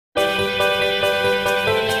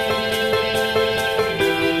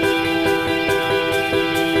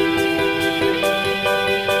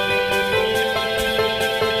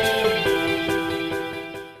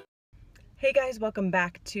welcome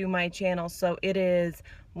back to my channel. So it is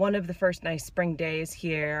one of the first nice spring days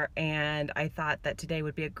here, and I thought that today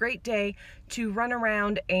would be a great day to run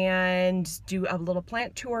around and do a little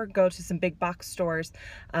plant tour, go to some big box stores.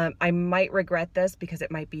 I might regret this because it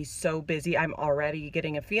might be so busy. I'm already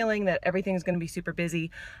getting a feeling that everything's going to be super busy,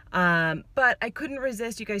 but I couldn't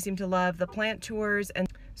resist. You guys seem to love the plant tours, and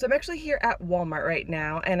so I'm actually here at Walmart right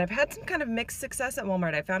now, and I've had some kind of mixed success at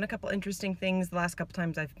Walmart. I found a couple interesting things the last couple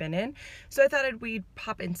times I've been in, so I thought we'd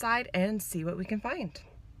pop inside and see what we can find.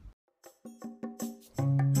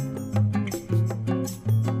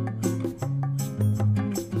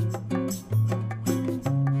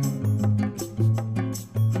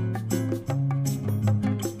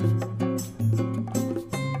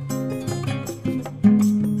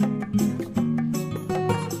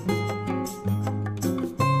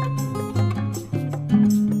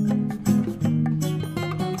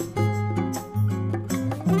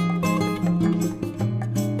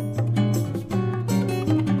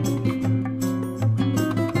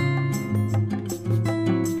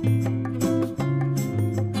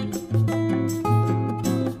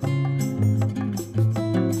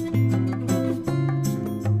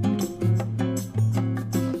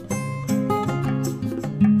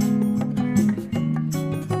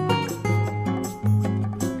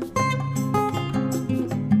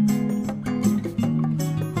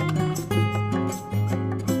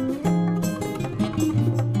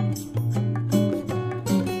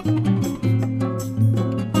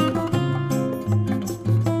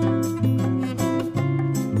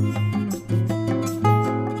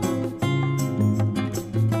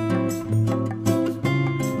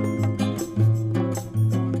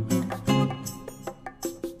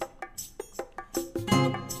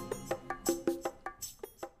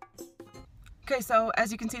 Okay, so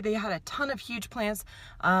as you can see, they had a ton of huge plants,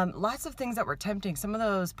 lots of things that were tempting. Some of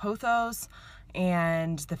those pothos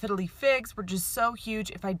and the fiddle leaf figs were just so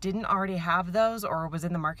huge. If I didn't already have those or was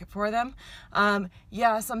in the market for them,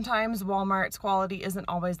 yeah, sometimes Walmart's quality isn't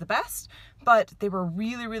always the best, but they were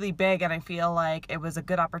really, really big, and I feel like it was a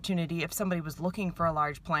good opportunity if somebody was looking for a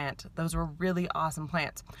large plant. Those were really awesome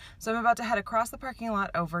plants. So I'm about to head across the parking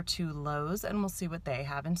lot over to Lowe's, and we'll see what they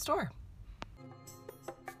have in store.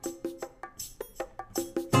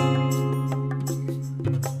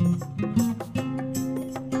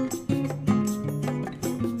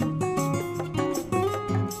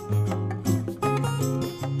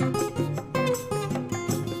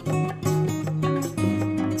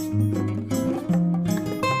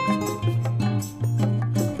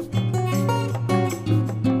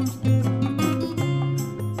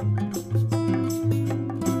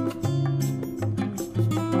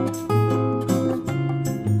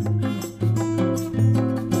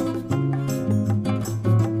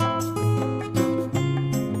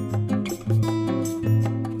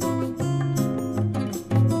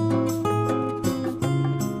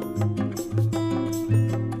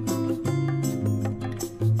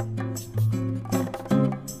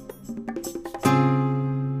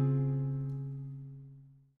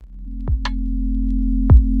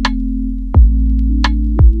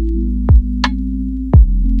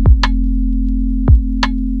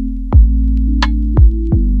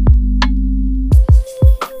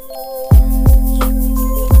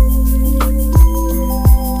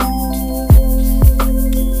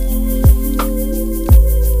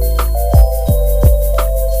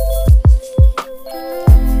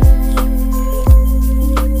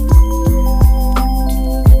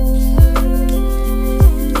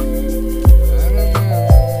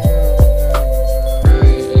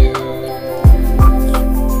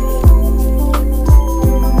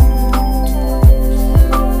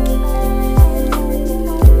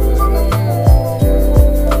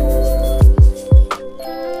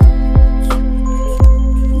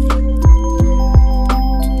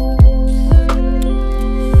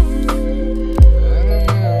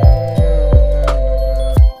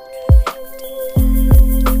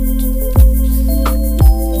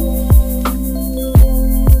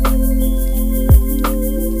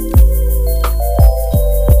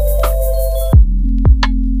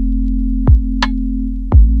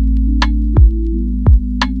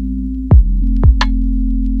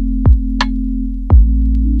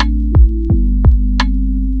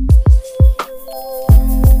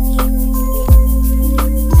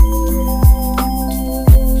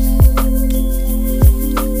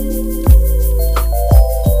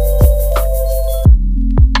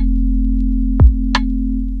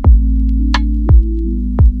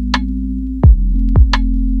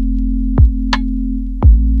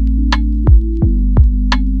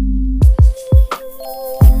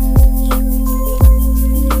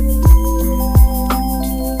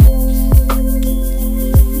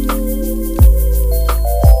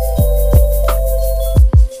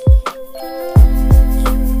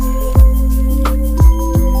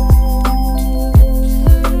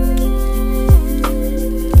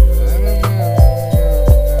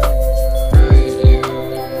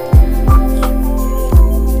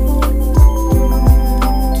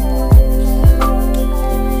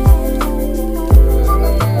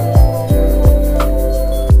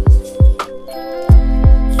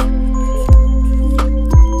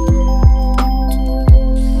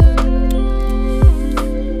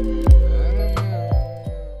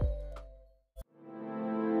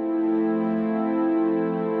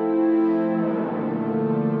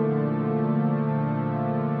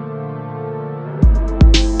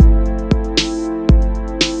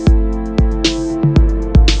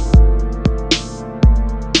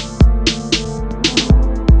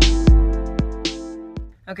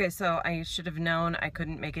 Okay, so I should have known I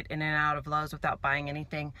couldn't make it in and out of Lowe's without buying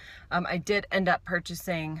anything. I did end up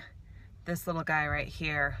purchasing this little guy right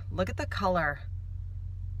here. Look at the color.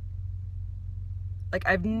 Like,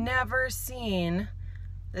 I've never seen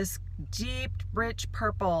this deep, rich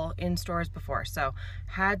purple in stores before. So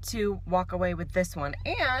had to walk away with this one.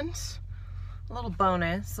 And a little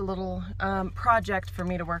bonus, a little project for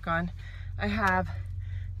me to work on. I have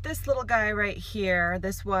this little guy right here.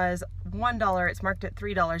 This was $1. It's marked at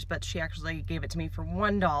 $3, but she actually gave it to me for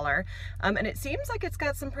 $1. And it seems like it's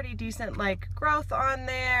got some pretty decent like growth on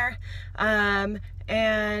there.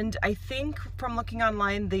 And I think from looking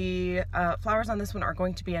online, the flowers on this one are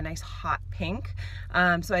going to be a nice hot pink.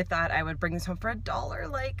 So I thought I would bring this home for $1.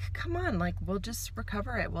 Like, come on, like, we'll just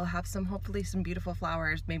recover it. We'll have some, hopefully some beautiful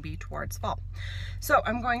flowers maybe towards fall. So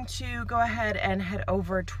I'm going to go ahead and head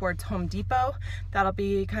over towards Home Depot. That'll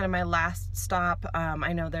be kind of my last stop.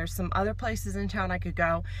 I know there's some other places in town I could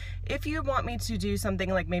go. If you want me to do something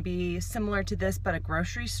like maybe similar to this, but a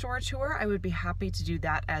grocery store tour, I would be happy to do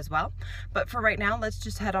that as well. But for right now, let's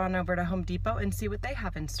just head on over to Home Depot and see what they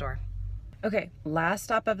have in store. Okay, last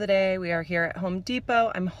stop of the day. We are here at Home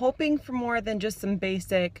Depot. I'm hoping for more than just some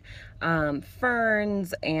basic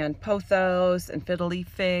ferns and pothos and fiddle-leaf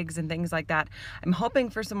figs and things like that. I'm hoping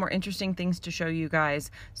for some more interesting things to show you guys.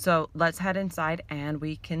 So let's head inside and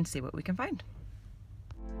we can see what we can find.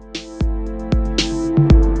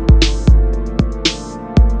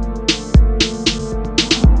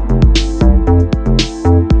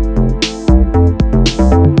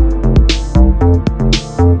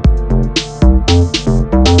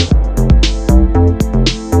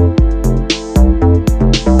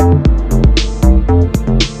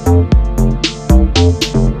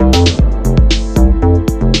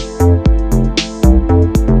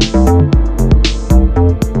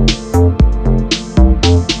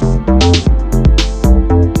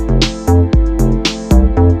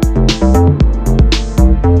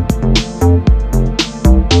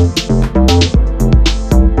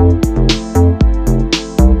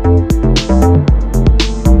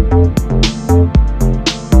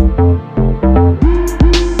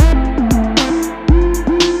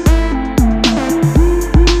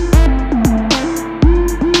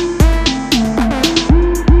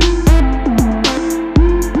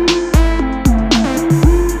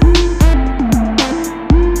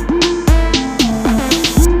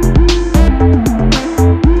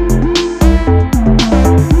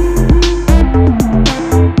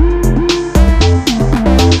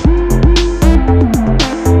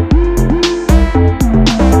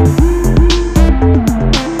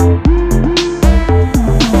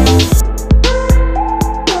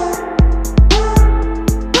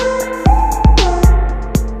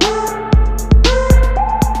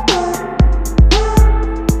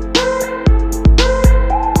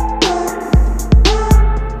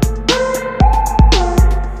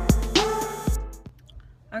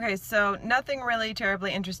 Okay, so nothing really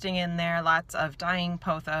terribly interesting in there. Lots of dying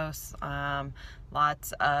pothos,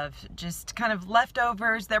 lots of just kind of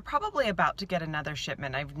leftovers. They're probably about to get another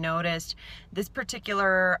shipment. I've noticed this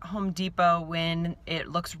particular Home Depot, when it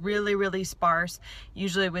looks really, really sparse,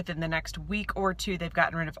 usually within the next week or two, they've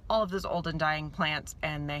gotten rid of all of those old and dying plants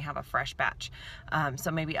and they have a fresh batch.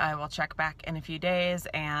 So maybe I will check back in a few days,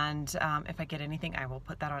 and if I get anything, I will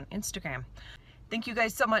put that on Instagram. Thank you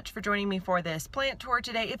guys so much for joining me for this plant tour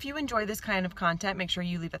today. If you enjoy this kind of content, make sure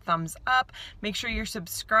you leave a thumbs up. Make sure you're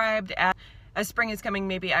subscribed. As spring is coming,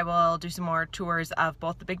 maybe I will do some more tours of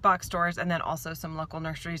both the big box stores and then also some local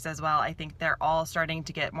nurseries as well. I think they're all starting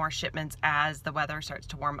to get more shipments as the weather starts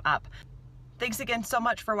to warm up. Thanks again so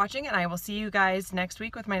much for watching, and I will see you guys next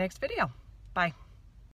week with my next video. Bye.